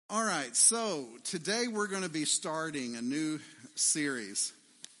All right, so today we're going to be starting a new series.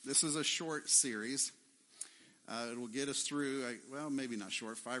 This is a short series. It will get us through, maybe not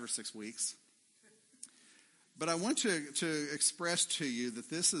short, 5 or 6 weeks. But I want to express to you that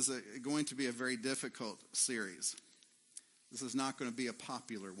this is going to be a very difficult series. This is not going to be a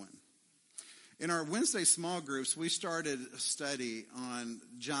popular one. In our Wednesday small groups, we started a study on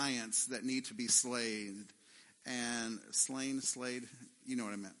giants that need to be slayed. Slayed, you know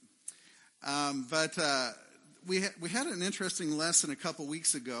what I meant. We had an interesting lesson a couple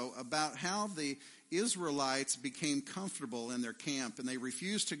weeks ago about how the Israelites became comfortable in their camp, and they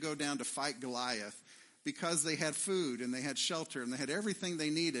refused to go down to fight Goliath because they had food and they had shelter and they had everything they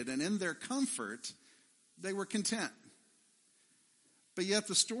needed, and in their comfort, they were content. But yet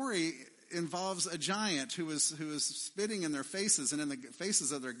the story involves a giant who was spitting in their faces and in the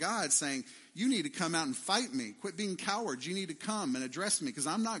faces of their God, saying, "You need to come out and fight me. Quit being cowards. You need to come and address me, because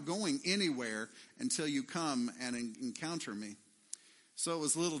I'm not going anywhere until you come and encounter me." So it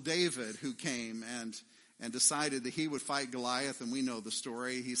was little David who came and decided that he would fight Goliath, and we know the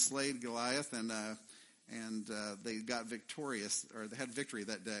story. He slayed Goliath, and they got victorious, or they had victory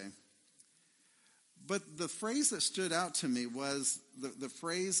that day. But the phrase that stood out to me was the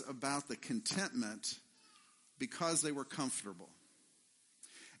phrase about the contentment because they were comfortable.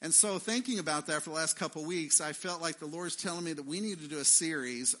 And so thinking about that for the last couple of weeks, I felt like the Lord's telling me that we need to do a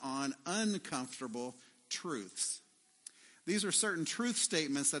series on uncomfortable truths. These are certain truth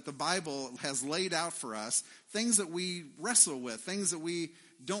statements that the Bible has laid out for us, things that we wrestle with, things that we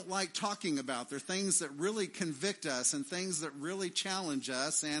don't like talking about. They're things that really convict us and things that really challenge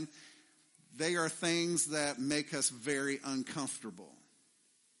us, and they are things that make us very uncomfortable.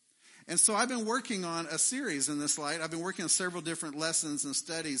 And so I've been working on a series in this light. I've been working on several different lessons and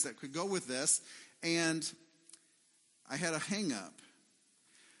studies that could go with this. And I had a hang-up.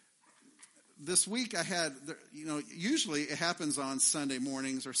 This week I had, usually it happens on Sunday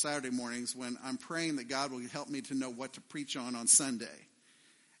mornings or Saturday mornings when I'm praying that God will help me to know what to preach on Sunday.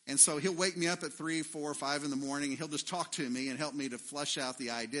 And so he'll wake me up at 3, 4, 5 in the morning, and he'll just talk to me and help me to flesh out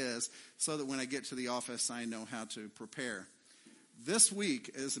the ideas so that when I get to the office, I know how to prepare. This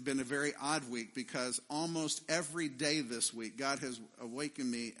week has been a very odd week because almost every day this week, God has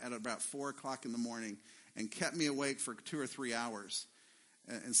awakened me at about 4 o'clock in the morning and kept me awake for 2 or 3 hours.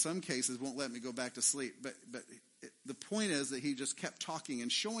 In some cases, won't let me go back to sleep. But the point is that he just kept talking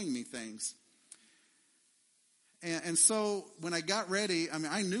and showing me things. And so when I got ready,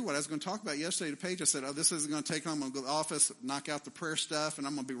 I knew what I was going to talk about yesterday to Paige. I said, this isn't going to take long. I'm going to go to the office, knock out the prayer stuff, and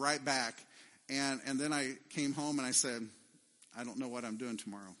I'm going to be right back. And then I came home and I said, I don't know what I'm doing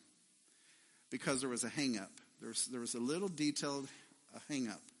tomorrow. Because there was a hang-up. There was a little detailed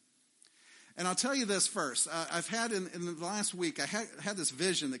hang-up. And I'll tell you this first. I've had in the last week, I had this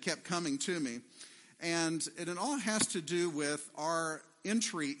vision that kept coming to me. And it all has to do with our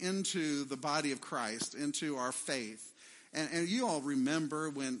entry into the body of Christ, into our faith. And you all remember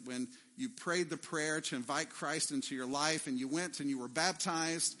when you prayed the prayer to invite Christ into your life, and you went and you were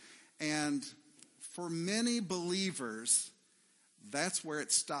baptized. And for many believers, that's where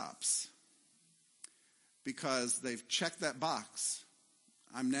it stops. Because they've checked that box.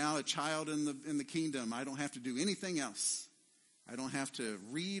 I'm now a child in the kingdom. I don't have to do anything else. I don't have to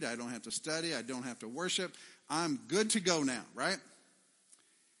read. I don't have to study. I don't have to worship. I'm good to go now, right?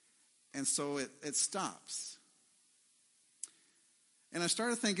 And so it stops. And I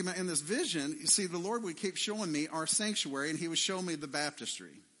started thinking about in this vision, you see, the Lord would keep showing me our sanctuary, and he would show me the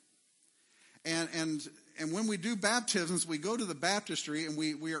baptistry. And when we do baptisms, we go to the baptistry and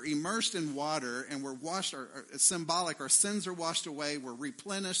we are immersed in water, and we're washed. It's symbolic. Our sins are washed away. We're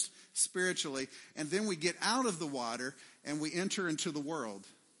replenished spiritually. And then we get out of the water and we enter into the world.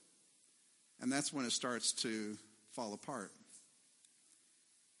 And that's when it starts to fall apart.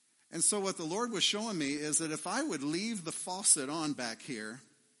 And so what the Lord was showing me is that if I would leave the faucet on back here,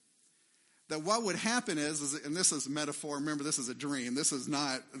 that what would happen is, and this is a metaphor, remember this is a dream, this is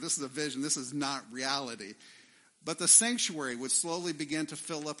a vision, this is not reality. But the sanctuary would slowly begin to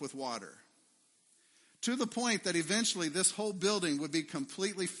fill up with water. To the point that eventually this whole building would be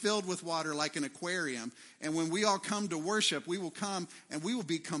completely filled with water like an aquarium. And when we all come to worship, we will come and we will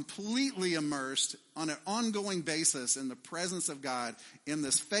be completely immersed on an ongoing basis in the presence of God in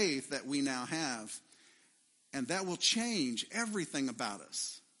this faith that we now have. And that will change everything about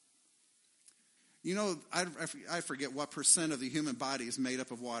us. You know, I forget what percent of the human body is made up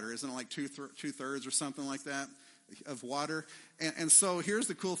of water. Isn't it like two-thirds or something like that of water? And so here's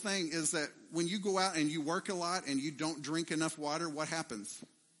the cool thing is that when you go out and you work a lot and you don't drink enough water, what happens?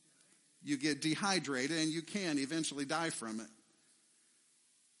 You get dehydrated and you can eventually die from it.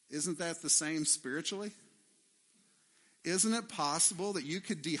 Isn't that the same spiritually? Isn't it possible that you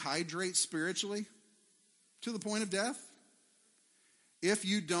could dehydrate spiritually to the point of death? If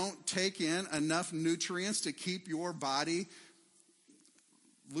you don't take in enough nutrients to keep your body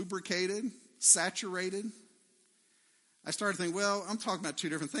lubricated, saturated. I started thinking, well, I'm talking about two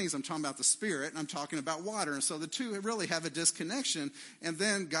different things. I'm talking about the Spirit, and I'm talking about water. And so the two really have a disconnection. And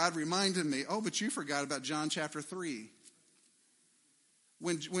then God reminded me, oh, but you forgot about John chapter 3.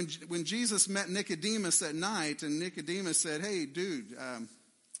 When Jesus met Nicodemus at night, and Nicodemus said, hey, dude,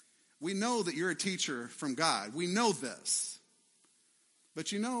 we know that you're a teacher from God. We know this.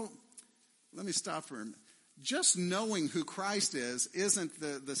 But let me stop for a minute. Just knowing who Christ is isn't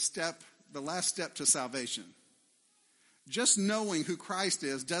the last step to salvation. Just knowing who Christ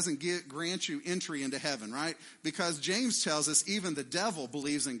is doesn't grant you entry into heaven, right? Because James tells us even the devil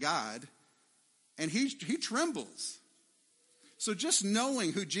believes in God, and he trembles. So just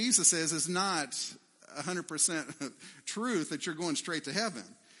knowing who Jesus is not 100% truth that you're going straight to heaven.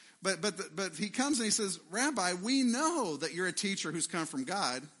 But he comes and he says, Rabbi, we know that you're a teacher who's come from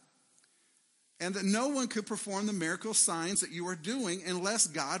God, and that no one could perform the miracle signs that you are doing unless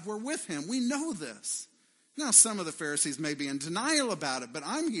God were with him. We know this. Now, some of the Pharisees may be in denial about it, but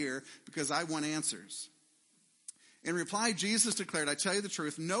I'm here because I want answers. In reply, Jesus declared, I tell you the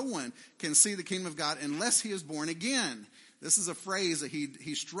truth, no one can see the kingdom of God unless he is born again. This is a phrase that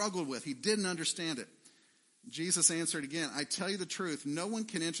he struggled with. He didn't understand it. Jesus answered again, I tell you the truth, no one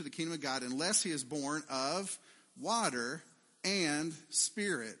can enter the kingdom of God unless he is born of water and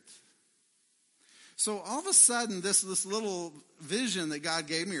Spirit. So all of a sudden, this little vision that God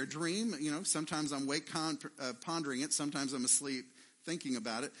gave me, or dream, sometimes I'm awake pondering it, sometimes I'm asleep thinking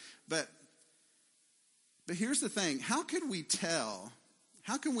about it. But here's the thing, how can we tell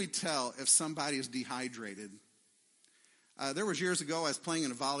if somebody is dehydrated? There was years ago, I was playing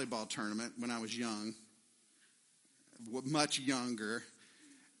in a volleyball tournament when I was young, much younger,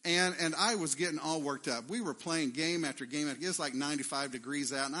 and I was getting all worked up. We were playing game after game. It was like 95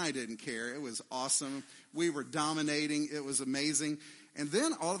 degrees out, and I didn't care. It was awesome. We were dominating. It was amazing. And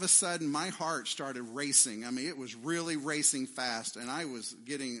then all of a sudden, my heart started racing. I mean, it was really racing fast, and I was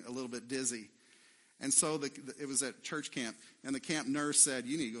getting a little bit dizzy. And so it was at church camp, and the camp nurse said,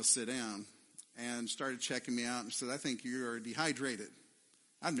 you need to go sit down, and started checking me out and said, I think you are dehydrated.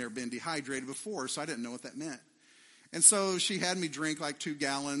 I've never been dehydrated before, so I didn't know what that meant. And so she had me drink like 2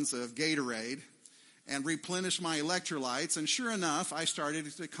 gallons of Gatorade and replenish my electrolytes. And sure enough, I started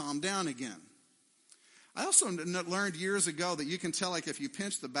to calm down again. I also learned years ago that you can tell, like if you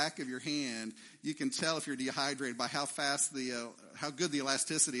pinch the back of your hand, you can tell if you're dehydrated by how fast how good the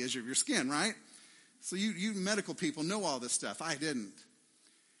elasticity is of your skin, right? So you medical people know all this stuff. I didn't.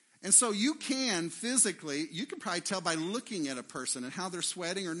 And so you can probably tell by looking at a person and how they're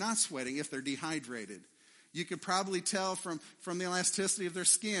sweating or not sweating if they're dehydrated. You could probably tell from the elasticity of their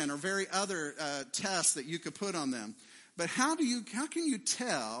skin or very other tests that you could put on them. But how can you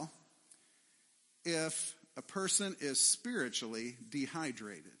tell if a person is spiritually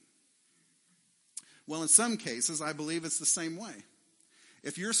dehydrated? Well, in some cases, I believe it's the same way.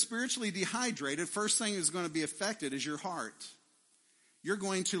 If you're spiritually dehydrated, first thing that's going to be affected is your heart. You're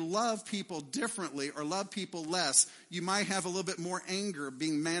going to love people differently or love people less. You might have a little bit more anger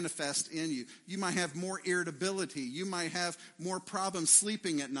being manifest in you. You might have more irritability. You might have more problems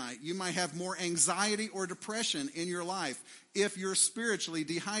sleeping at night. You might have more anxiety or depression in your life if you're spiritually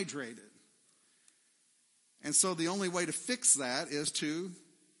dehydrated. And so the only way to fix that is to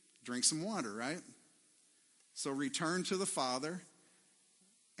drink some water, right? So return to the Father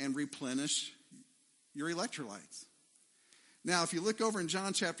and replenish your electrolytes. Now, if you look over in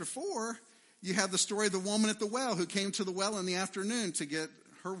John chapter 4, you have the story of the woman at the well who came to the well in the afternoon to get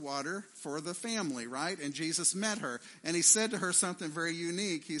her water for the family, right? And Jesus met her, and he said to her something very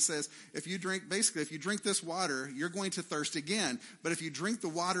unique. He says, if you drink this water, you're going to thirst again. But if you drink the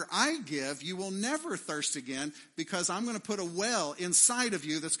water I give, you will never thirst again, because I'm going to put a well inside of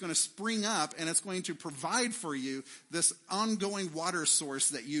you that's going to spring up, and it's going to provide for you this ongoing water source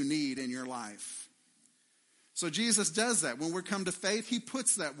that you need in your life. So Jesus does that. When we come to faith, he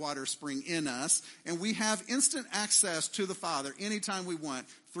puts that water spring in us, and we have instant access to the Father anytime we want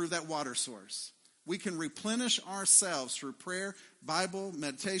through that water source. We can replenish ourselves through prayer, Bible,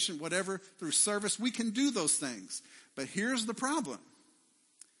 meditation, whatever, through service. We can do those things. But here's the problem.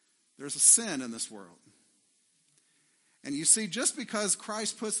 There's a sin in this world. And you see, just because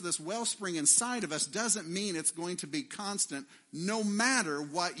Christ puts this wellspring inside of us doesn't mean it's going to be constant no matter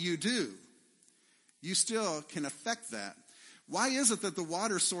what you do. You still can affect that. Why is it that the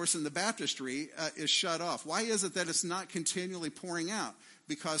water source in the baptistry is shut off? Why is it that it's not continually pouring out?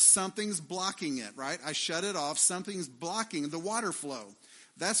 because something's blocking it, right? I shut it off. Something's blocking the water flow.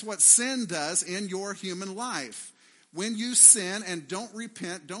 That's what sin does in your human life. When you sin and don't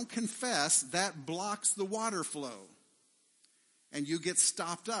repent, don't confess, that blocks the water flow. And you get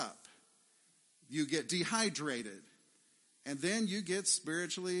stopped up. You get dehydrated. And then you get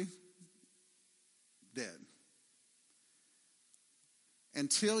spiritually dead.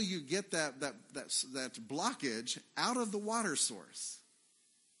 Until you get that blockage out of the water source,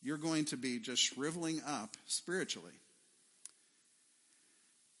 you're going to be just shriveling up spiritually.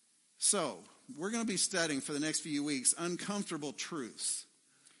 So, we're going to be studying for the next few weeks uncomfortable truths.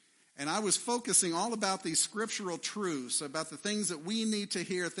 And I was focusing all about these scriptural truths, about the things that we need to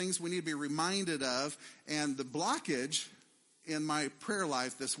hear, things we need to be reminded of. And the blockage in my prayer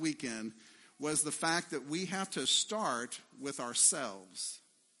life this weekend was the fact that we have to start with ourselves.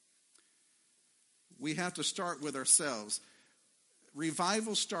 We have to start with ourselves.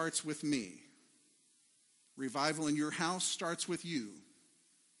 Revival starts with me. Revival in your house starts with you.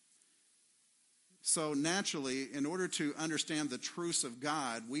 So naturally, in order to understand the truths of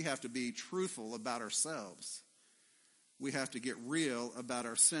God, we have to be truthful about ourselves. We have to get real about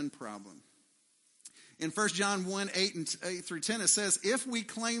our sin problem. In 1 John 1, 8 through 10, it says, if we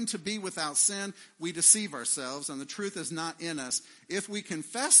claim to be without sin, we deceive ourselves, and the truth is not in us. If we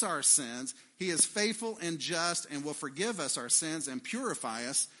confess our sins, he is faithful and just and will forgive us our sins and purify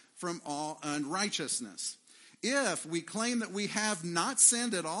us from all unrighteousness. If we claim that we have not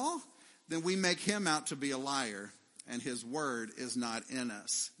sinned at all, then we make him out to be a liar, and his word is not in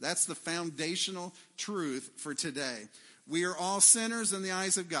us. That's the foundational truth for today. We are all sinners in the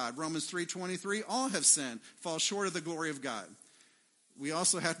eyes of God. Romans 3:23, all have sinned, fall short of the glory of God. We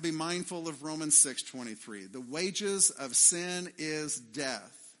also have to be mindful of Romans 6:23. The wages of sin is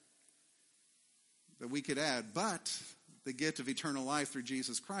death. But we could add, but the gift of eternal life through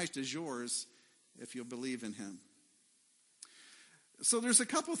Jesus Christ is yours if you'll believe in him. So there's a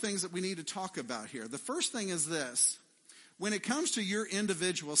couple things that we need to talk about here. The first thing is this. When it comes to your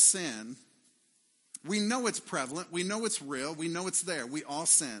individual sin, we know it's prevalent. We know it's real. We know it's there. We all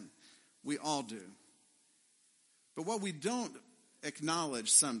sin. We all do. But what we don't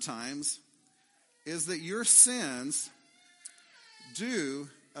acknowledge sometimes is that your sins do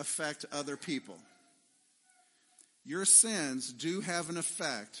affect other people. Your sins do have an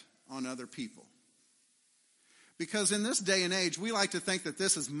effect on other people. Because in this day and age, we like to think that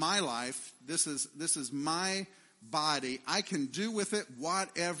this is my life, this is my body. I can do with it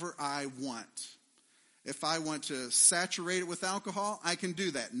whatever I want. If I want to saturate it with alcohol, I can do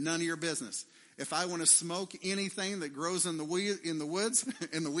that. None of your business. If I want to smoke anything that grows in the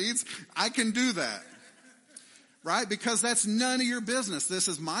weeds, I can do that. Right? Because that's none of your business. This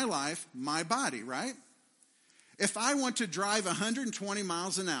is my life, my body, right? If I want to drive 120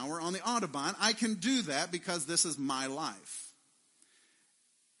 miles an hour on the Autobahn, I can do that because this is my life.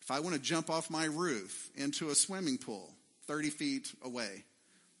 If I want to jump off my roof into a swimming pool 30 feet away,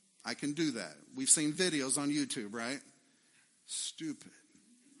 I can do that. We've seen videos on YouTube, right? Stupid.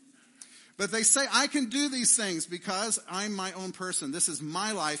 But they say I can do these things because I'm my own person. This is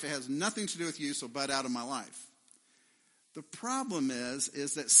my life. It has nothing to do with you, so butt out of my life. The problem is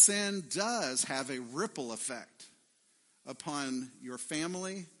that sin does have a ripple effect upon your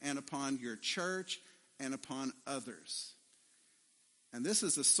family and upon your church and upon others. And this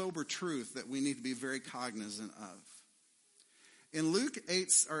is a sober truth that we need to be very cognizant of. In Luke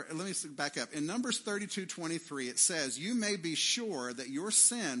 8, or let me back up. In Numbers 32:23, it says, you may be sure that your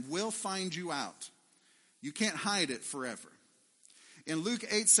sin will find you out. You can't hide it forever. In Luke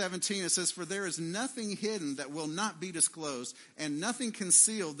 8:17, it says, for there is nothing hidden that will not be disclosed, and nothing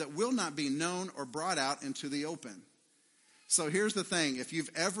concealed that will not be known or brought out into the open. So here's the thing. If you've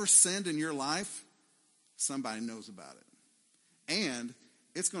ever sinned in your life, somebody knows about it. And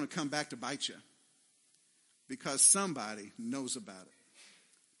it's going to come back to bite you. Because somebody knows about it.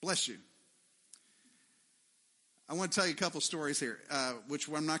 Bless you. I want to tell you a couple stories here, which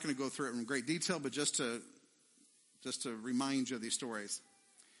I'm not going to go through it in great detail, but just to remind you of these stories.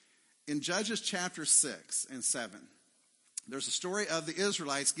 In Judges chapter 6 and 7, there's a story of the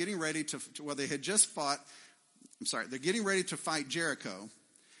Israelites getting ready they had just fought. They're getting ready to fight Jericho.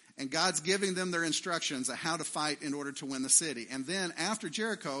 And God's giving them their instructions on how to fight in order to win the city. And then after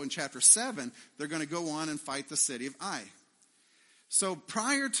Jericho in chapter 7, they're going to go on and fight the city of Ai. So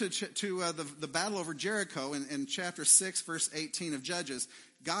prior to the battle over Jericho in chapter 6, verse 18 of Judges,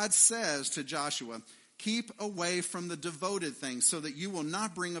 God says to Joshua, keep away from the devoted things so that you will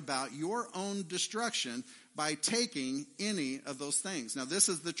not bring about your own destruction by taking any of those things. Now this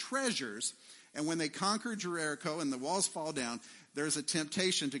is the treasures. And when they conquer Jericho and the walls fall down, there's a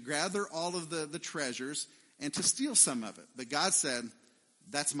temptation to gather all of the treasures and to steal some of it. But God said,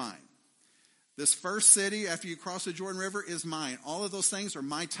 that's mine. This first city after you cross the Jordan River is mine. All of those things are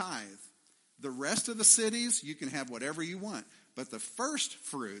my tithe. The rest of the cities, you can have whatever you want. But the first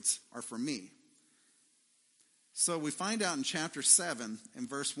fruits are for me. So we find out in chapter 7 and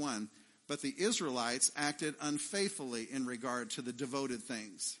verse 1, but the Israelites acted unfaithfully in regard to the devoted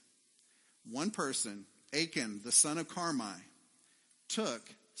things. One person, Achan, the son of Carmi, took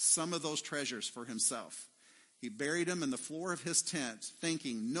some of those treasures for himself. He buried them in the floor of his tent,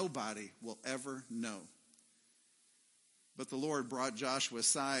 thinking nobody will ever know. But the Lord brought Joshua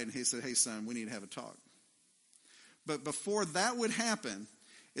aside, and he said, hey, son, we need to have a talk. But before that would happen,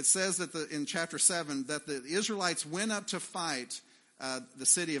 it says that in chapter 7 that the Israelites went up to fight the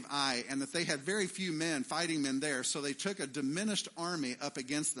city of Ai, and that they had very few men, fighting men there, so they took a diminished army up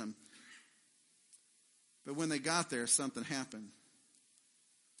against them. But when they got there, something happened.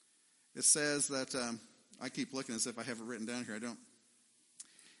 It says that, I keep looking as if I have it written down here. I don't.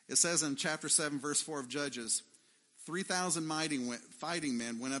 It says in chapter 7, verse 4 of Judges, 3,000 fighting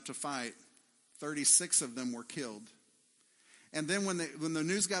men went up to fight. 36 of them were killed. And then when the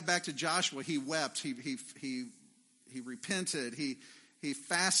news got back to Joshua, he wept. He repented. He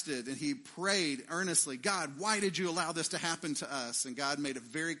fasted and he prayed earnestly. God, why did you allow this to happen to us? And God made it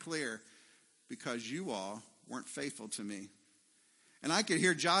very clear, because you all weren't faithful to me. And I could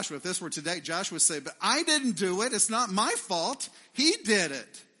hear Joshua, if this were today, Joshua would say, but I didn't do it. It's not my fault. He did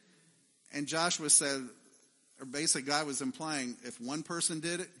it. And Joshua said, or basically God was implying, if one person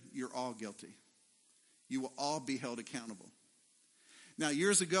did it, you're all guilty. You will all be held accountable. Now,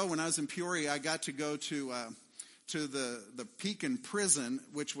 years ago when I was in Peoria, I got to go to the Pekin prison,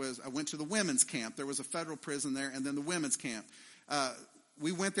 I went to the women's camp. There was a federal prison there, and then the women's camp.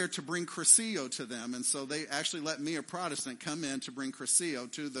 We went there to bring Cursillo to them, and so they actually let me, a Protestant, come in to bring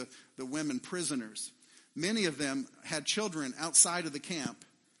Cursillo to the women prisoners. Many of them had children outside of the camp.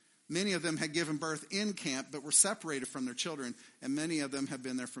 Many of them had given birth in camp, but were separated from their children, and many of them have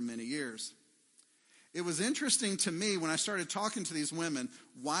been there for many years. It was interesting to me when I started talking to these women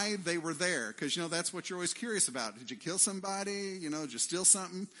why they were there, because, that's what you're always curious about. Did you kill somebody? Did you steal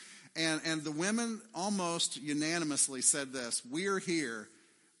something? And the women almost unanimously said this: we are here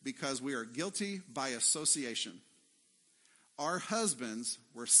because we are guilty by association. Our husbands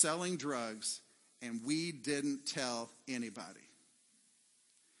were selling drugs and we didn't tell anybody.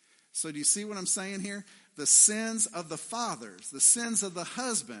 So do you see what I'm saying here? The sins of the fathers, the sins of the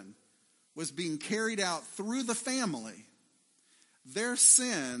husband was being carried out through the family. Their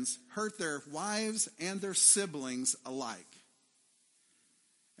sins hurt their wives and their siblings alike.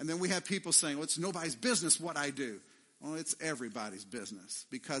 And then we have people saying, well, it's nobody's business what I do. Well, it's everybody's business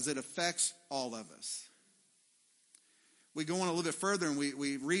because it affects all of us. We go on a little bit further and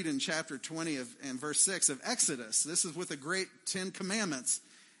we read in chapter 20 and verse 6 of Exodus. This is with the great 10 commandments.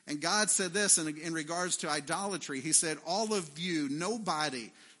 And God said this in regards to idolatry. He said, all of you,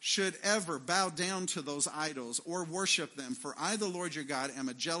 nobody should ever bow down to those idols or worship them. For I, the Lord your God, am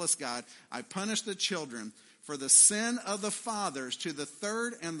a jealous God. I punish the children for the sin of the fathers to the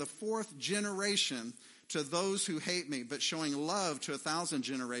third and the fourth generation to those who hate me, but showing love to 1,000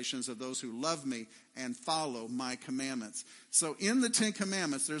 generations of those who love me and follow my commandments. So in the 10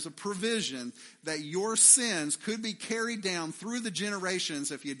 commandments, there's a provision that your sins could be carried down through the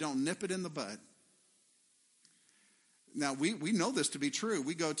generations if you don't nip it in the bud. Now, we know this to be true.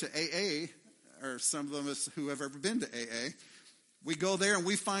 We go to AA, or some of us who have ever been to AA, we go there and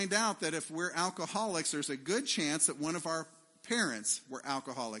we find out that if we're alcoholics, there's a good chance that one of our parents were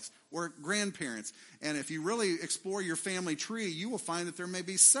alcoholics or grandparents. And if you really explore your family tree, you will find that there may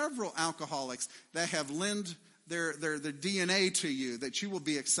be several alcoholics that have lent their DNA to you, that you will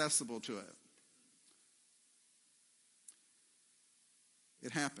be accessible to it.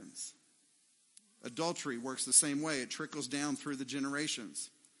 It happens. Adultery works the same way. It trickles down through the generations.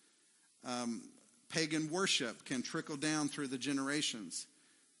 Pagan worship can trickle down through the generations.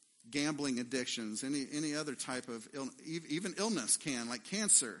 Gambling addictions, any other type of even illness can, like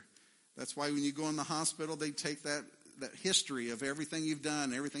cancer. That's why when you go in the hospital, they take that history of everything you've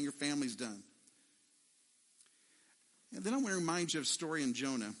done, everything your family's done. And then I want to remind you of a story in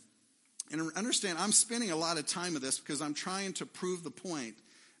Jonah. And understand, I'm spending a lot of time with this because I'm trying to prove the point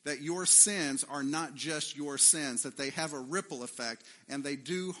that your sins are not just your sins, that they have a ripple effect and they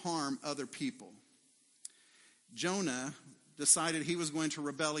do harm other people. Jonah decided he was going to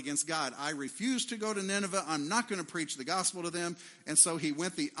rebel against God. I refuse to go to Nineveh. I'm not going to preach the gospel to them. And so he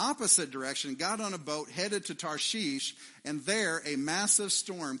went the opposite direction, got on a boat, headed to Tarshish, and there a massive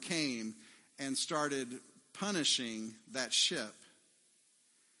storm came and started punishing that ship.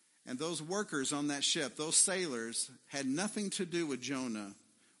 And those workers on that ship, those sailors, had nothing to do with Jonah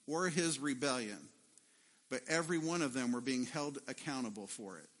or his rebellion. But every one of them were being held accountable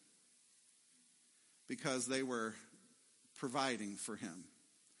for it because they were providing for him.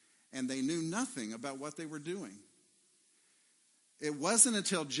 And they knew nothing about what they were doing. It wasn't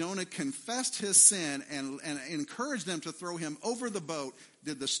until Jonah confessed his sin and encouraged them to throw him over the boat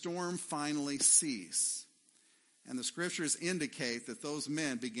did the storm finally cease. And the scriptures indicate that those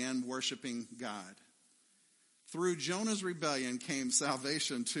men began worshiping God. Through Jonah's rebellion came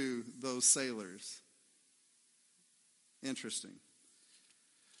salvation to those sailors. Interesting.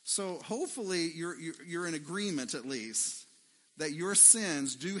 So hopefully you're in agreement at least that your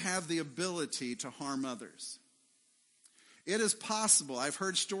sins do have the ability to harm others. It is possible. I've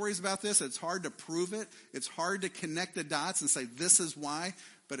heard stories about this. It's hard to prove it. It's hard to connect the dots and say this is why,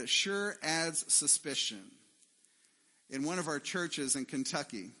 but it sure adds suspicion. In one of our churches in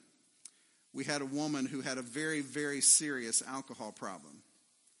Kentucky, we had a woman who had a very, very serious alcohol problem.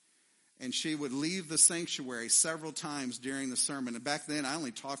 And she would leave the sanctuary several times during the sermon. And back then, I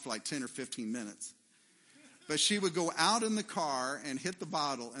only talked for like 10 or 15 minutes. But she would go out in the car and hit the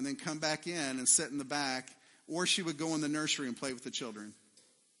bottle and then come back in and sit in the back. Or she would go in the nursery and play with the children.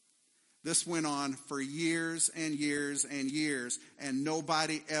 This went on for years and years and years. And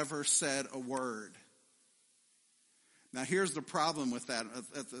nobody ever said a word. Now here's the problem with that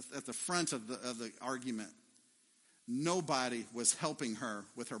at the front of the argument. Nobody was helping her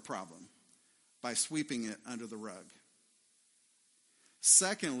with her problem by sweeping it under the rug.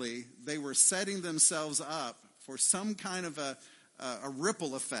 Secondly, they were setting themselves up for some kind of a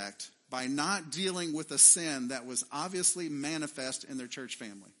ripple effect by not dealing with a sin that was obviously manifest in their church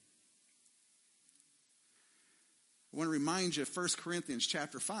family. I want to remind you of 1 Corinthians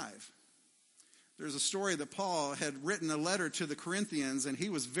chapter 5. There's a story that Paul had written a letter to the Corinthians, and he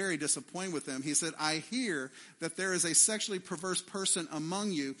was very disappointed with them. He said, I hear that there is a sexually perverse person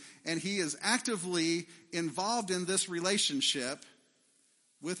among you, and he is actively involved in this relationship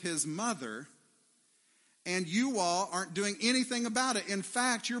with his mother, and you all aren't doing anything about it. In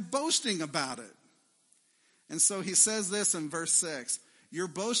fact, you're boasting about it. And so he says this in verse 6, your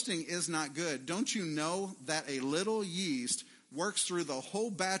boasting is not good. Don't you know that a little yeast works through the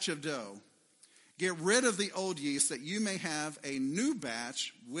whole batch of dough? Get rid of the old yeast that you may have a new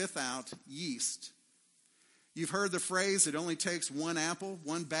batch without yeast. You've heard the phrase, it only takes one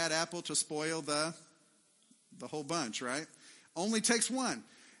bad apple to spoil the whole bunch, right? Only takes one.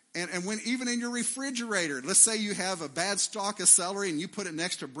 And when even in your refrigerator, let's say you have a bad stalk of celery and you put it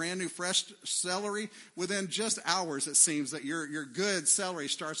next to brand new fresh celery, within just hours it seems that your good celery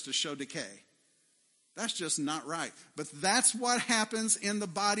starts to show decay. That's just not right. But that's what happens in the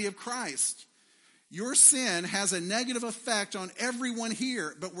body of Christ. Your sin has a negative effect on everyone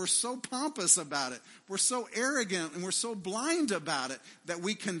here, but we're so pompous about it. We're so arrogant and we're so blind about it that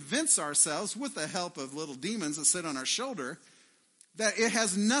we convince ourselves, with the help of little demons that sit on our shoulder, that it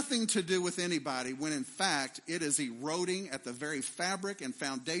has nothing to do with anybody, when in fact it is eroding at the very fabric and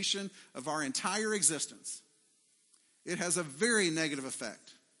foundation of our entire existence. It has a very negative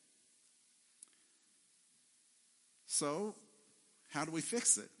effect. So, how do we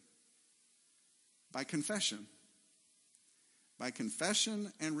fix it? By confession. By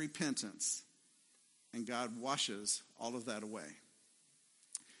confession and repentance. And God washes all of that away.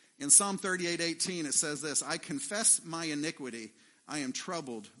 In Psalm 38:18 it says this, I confess my iniquity, I am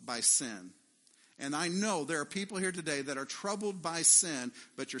troubled by sin. And I know there are people here today that are troubled by sin,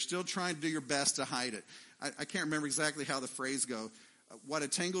 but you're still trying to do your best to hide it. I can't remember exactly how the phrase goes. What a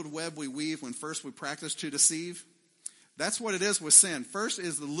tangled web we weave when first we practice to deceive. That's what it is with sin. First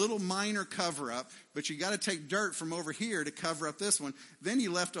is the little minor cover-up, but you got to take dirt from over here to cover up this one. Then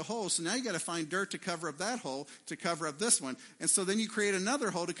you left a hole, so now you got to find dirt to cover up that hole, to cover up this one. And so then you create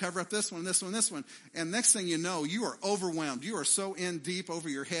another hole to cover up this one, this one, this one. And next thing you know, you are overwhelmed. You are so in deep over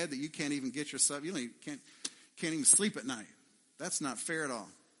your head that you can't even get yourself, can't even sleep at night. That's not fair at all.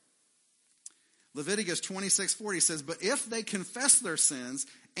 Leviticus 26:40 says, but if they confess their sins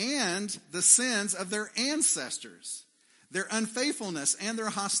and the sins of their ancestors, their unfaithfulness and their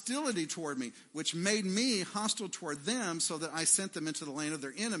hostility toward me, which made me hostile toward them so that I sent them into the land of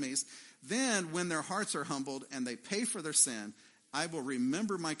their enemies. Then when their hearts are humbled and they pay for their sin, I will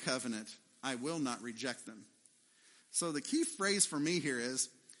remember my covenant. I will not reject them. So the key phrase for me here is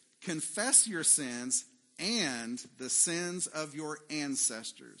confess your sins and the sins of your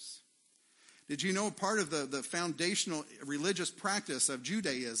ancestors. Did you know part of the foundational religious practice of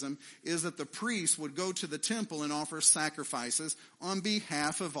Judaism is that the priests would go to the temple and offer sacrifices on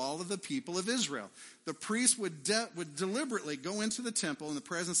behalf of all of the people of Israel? The priests would deliberately go into the temple in the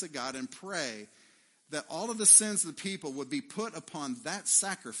presence of God and pray that all of the sins of the people would be put upon that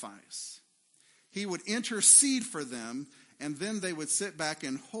sacrifice. He would intercede for them, and then they would sit back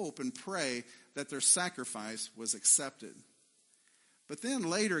and hope and pray that their sacrifice was accepted. But then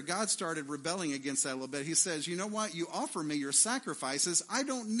later, God started rebelling against that a little bit. He says, you know what? You offer me your sacrifices. I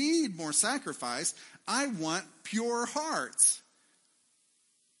don't need more sacrifice. I want pure hearts.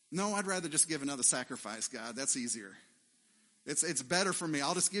 No, I'd rather just give another sacrifice, God. That's easier. It's better for me.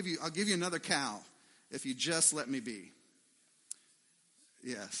 I'll give you another cow if you just let me be.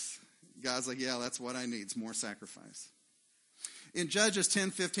 Yes. God's like, yeah, that's what I need. It's more sacrifice. In Judges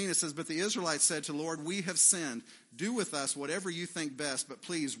 10:15, it says, but the Israelites said to the Lord, we have sinned. Do with us whatever you think best, but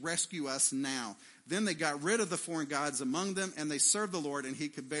please rescue us now. Then they got rid of the foreign gods among them, and they served the Lord, and he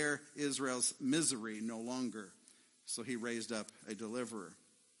could bear Israel's misery no longer. So he raised up a deliverer.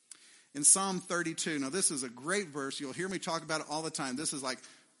 In Psalm 32, now this is a great verse. You'll hear me talk about it all the time. This is like,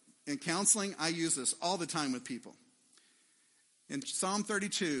 in counseling, I use this all the time with people. In Psalm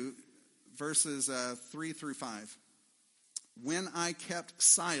 32, verses 3 through 5. When I kept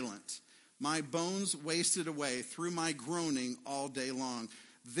silent, my bones wasted away through my groaning all day long.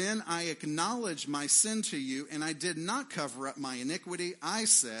 Then I acknowledged my sin to you, and I did not cover up my iniquity. I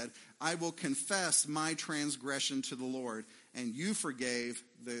said, I will confess my transgression to the Lord, and you forgave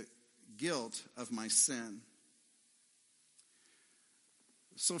the guilt of my sin.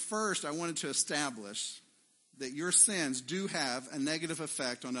 So first, I wanted to establish that your sins do have a negative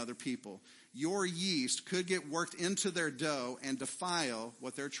effect on other people. Your yeast could get worked into their dough and defile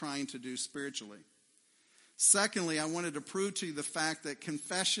what they're trying to do spiritually. Secondly, I wanted to prove to you the fact that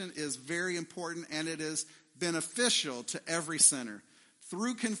confession is very important and it is beneficial to every sinner.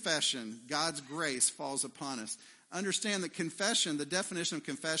 Through confession, God's grace falls upon us. Understand that confession, the definition of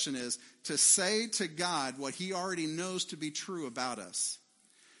confession is to say to God what he already knows to be true about us.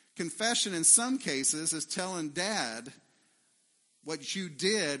 Confession in some cases is telling Dad what you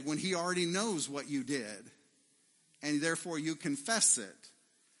did when he already knows what you did. And therefore you confess it.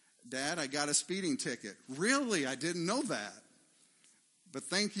 Dad, I got a speeding ticket. Really? I didn't know that. But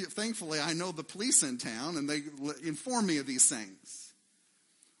thankfully I know the police in town and they inform me of these things.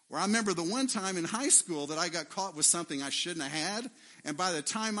 Or I remember the one time in high school that I got caught with something I shouldn't have had. And by the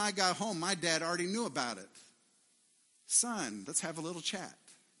time I got home, my dad already knew about it. Son, let's have a little chat.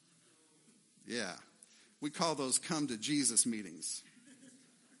 Yeah. We call those come to Jesus meetings.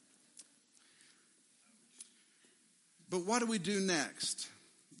 But what do we do next?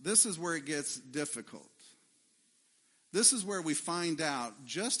 This is where it gets difficult. This is where we find out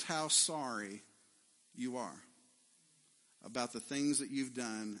just how sorry you are about the things that you've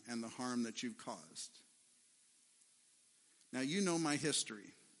done and the harm that you've caused. Now, you know my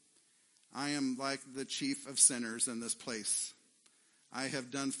history. I am like the chief of sinners in this place. I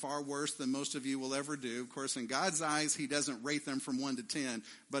have done far worse than most of you will ever do. Of course, in God's eyes, he doesn't rate them from 1 to 10.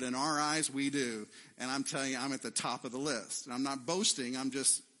 But in our eyes, we do. And I'm telling you, I'm at the top of the list. And I'm not boasting. I'm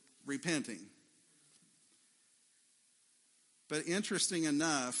just repenting. But interesting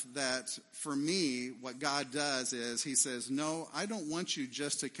enough that for me, what God does is he says, no, I don't want you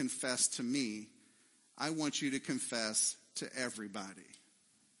just to confess to me. I want you to confess to everybody.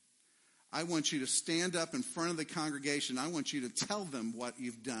 I want you to stand up in front of the congregation. I want you to tell them what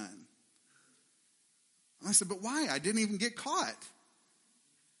you've done. And I said, but why? I didn't even get caught.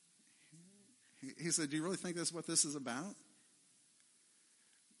 He said, do you really think that's what this is about?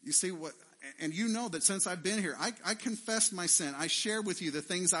 You see what, and you know that since I've been here, I confess my sin. I share with you the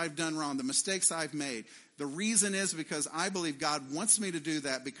things I've done wrong, the mistakes I've made. The reason is because I believe God wants me to do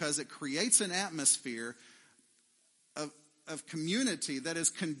that because it creates an atmosphere of community that is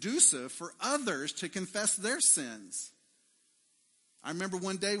conducive for others to confess their sins. I remember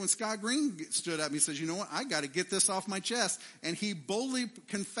one day when Scott Green stood up and he says, you know what, I got to get this off my chest. And he boldly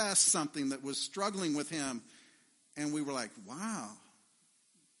confessed something that was struggling with him. And we were like, wow,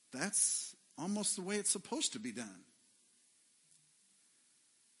 that's almost the way it's supposed to be done.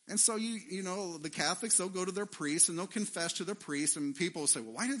 And so, you know, the Catholics, they'll go to their priest and they'll confess to their priest. And people will say,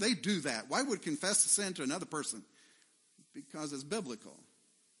 well, why do they do that? Why would confess a sin to another person? Because it's biblical.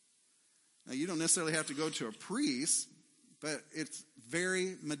 Now, you don't necessarily have to go to a priest, but it's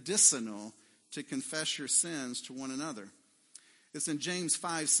very medicinal to confess your sins to one another. It's in James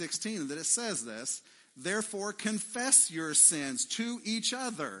 5:16 that it says this, therefore confess your sins to each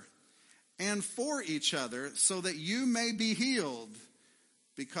other and for each other so that you may be healed.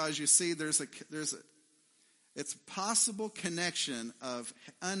 Because you see, it's a possible connection of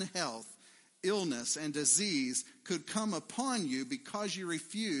unhealth, illness, and disease could come upon you because you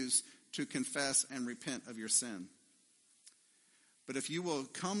refuse to confess and repent of your sin. But if you will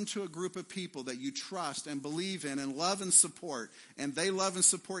come to a group of people that you trust and believe in and love and support, and they love and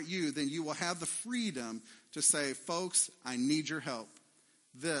support you, then you will have the freedom to say, folks, I need your help.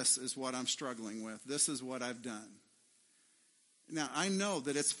 This is what I'm struggling with. This is what I've done. Now, I know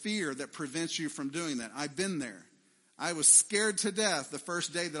that it's fear that prevents you from doing that. I've been there. I was scared to death the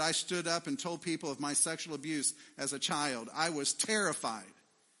first day that I stood up and told people of my sexual abuse as a child. I was terrified.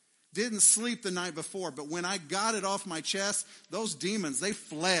 Didn't sleep the night before, but when I got it off my chest, those demons, they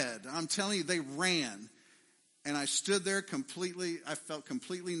fled. I'm telling you, they ran. And I stood there I felt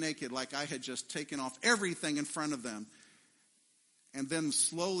completely naked, like I had just taken off everything in front of them. And then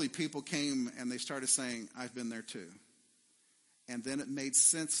slowly people came and they started saying, I've been there too. And then it made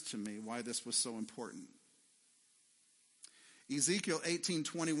sense to me why this was so important. Ezekiel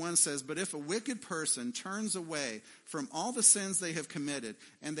 18:21 says, but if a wicked person turns away from all the sins they have committed,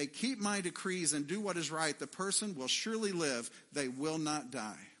 and they keep my decrees and do what is right, the person will surely live. They will not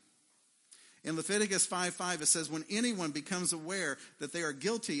die. In Leviticus 5:5, it says, when anyone becomes aware that they are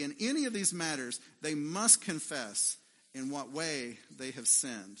guilty in any of these matters, they must confess in what way they have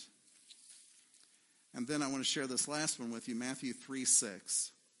sinned. And then I want to share this last one with you, Matthew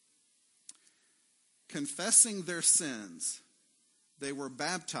 3:6. Confessing their sins, they were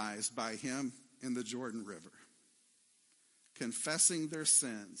baptized by him in the Jordan River. Confessing their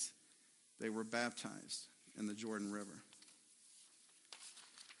sins, they were baptized in the Jordan River.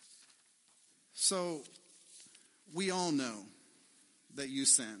 So, we all know that you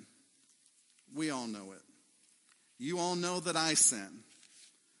sin. We all know it. You all know that I sin.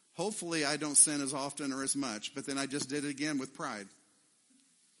 Hopefully I don't sin as often or as much, but then I just did it again with pride.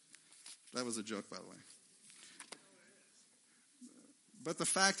 That was a joke, by the way. But the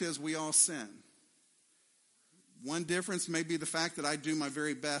fact is, we all sin. One difference may be the fact that I do my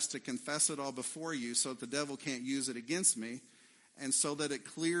very best to confess it all before you so that the devil can't use it against me, and so that it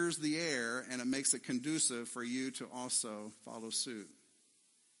clears the air and it makes it conducive for you to also follow suit.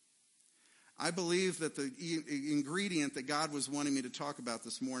 I believe that the ingredient that God was wanting me to talk about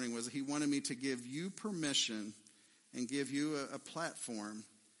this morning was he wanted me to give you permission and give you a platform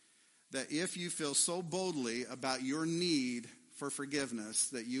that if you feel so boldly about your need for forgiveness,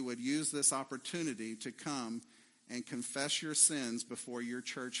 that you would use this opportunity to come and confess your sins before your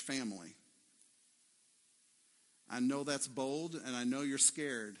church family. I know that's bold, and I know you're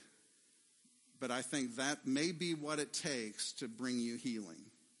scared, but I think that may be what it takes to bring you healing.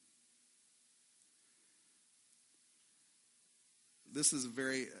 This is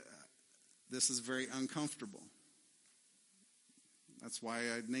very uncomfortable. That's why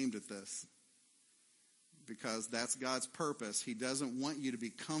I named it this. Because that's God's purpose. He doesn't want you to be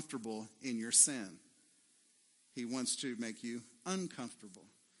comfortable in your sin. He wants to make you uncomfortable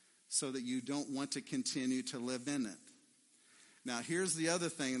so that you don't want to continue to live in it. Now, here's the other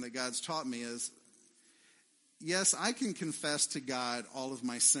thing that God's taught me is, yes, I can confess to God all of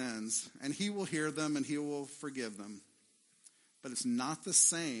my sins, and he will hear them and he will forgive them. But it's not the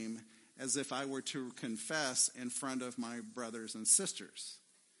same as if I were to confess in front of my brothers and sisters.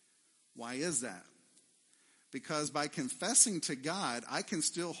 Why is that? Because by confessing to God, I can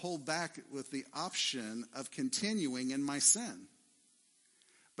still hold back with the option of continuing in my sin.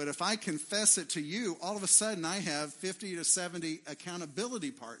 But if I confess it to you, all of a sudden I have 50 to 70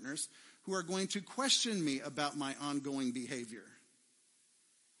 accountability partners who are going to question me about my ongoing behavior.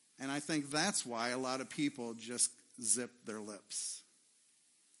 And I think that's why a lot of people just zip their lips.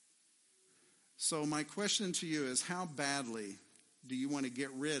 So my question to you is, how badly do you want to get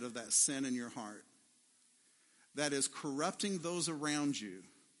rid of that sin in your heart that is corrupting those around you,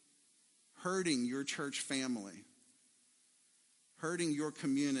 hurting your church family, hurting your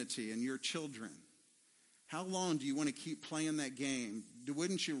community and your children? How long do you want to keep playing that game?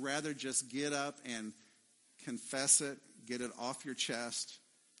 Wouldn't you rather just get up and confess it, get it off your chest,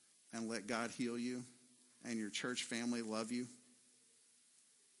 and let God heal you and your church family love you?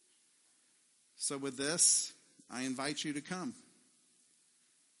 So with this, I invite you to come.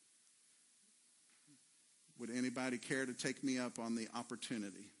 Would anybody care to take me up on the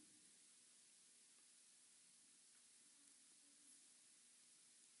opportunity?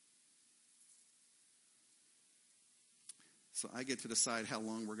 So I get to decide how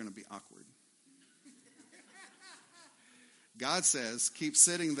long we're going to be awkward. God says, keep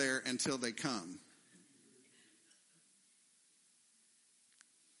sitting there until they come.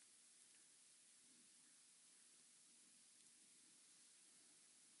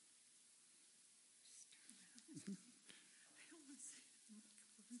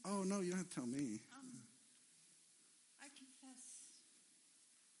 Oh, no, you don't have to tell me. I confess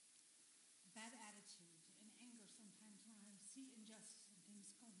bad attitude and anger sometimes when I see injustice and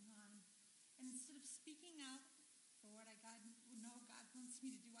things going on. And instead of speaking out for what know God wants me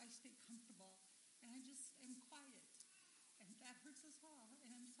to do, I stay comfortable. And I just am quiet. And that hurts us all.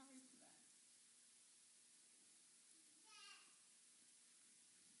 And I'm sorry for that.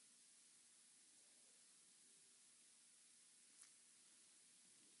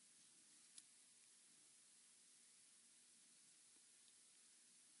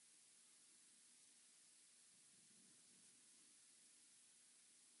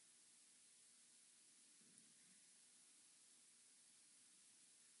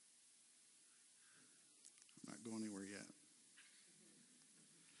 I'm not going anywhere yet.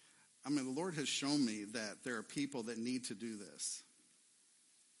 I mean, the Lord has shown me that there are people that need to do this.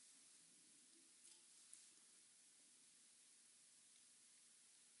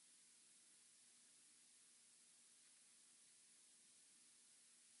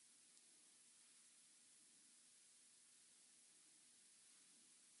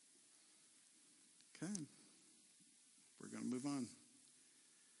 Okay. We're going to move on.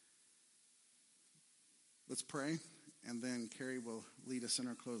 Let's pray, and then Carrie will lead us in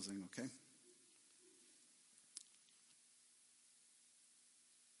our closing, okay?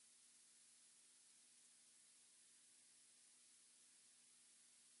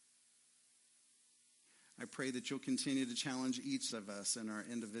 I pray that you'll continue to challenge each of us in our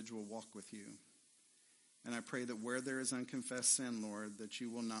individual walk with you. And I pray that where there is unconfessed sin, Lord, that you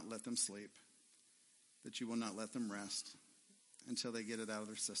will not let them sleep, that you will not let them rest until they get it out of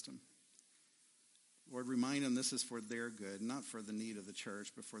their system. Lord, remind them this is for their good, not for the need of the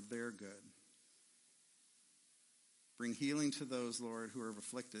church, but for their good. Bring healing to those, Lord, who are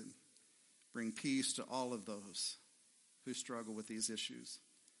afflicted. Bring peace to all of those who struggle with these issues.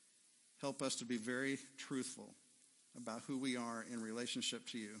 Help us to be very truthful about who we are in relationship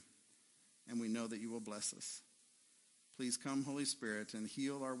to you, and we know that you will bless us. Please come, Holy Spirit, and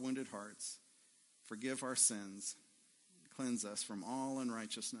heal our wounded hearts, forgive our sins, cleanse us from all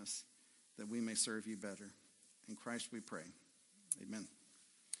unrighteousness, that we may serve you better. In Christ we pray. Amen.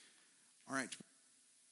 All right.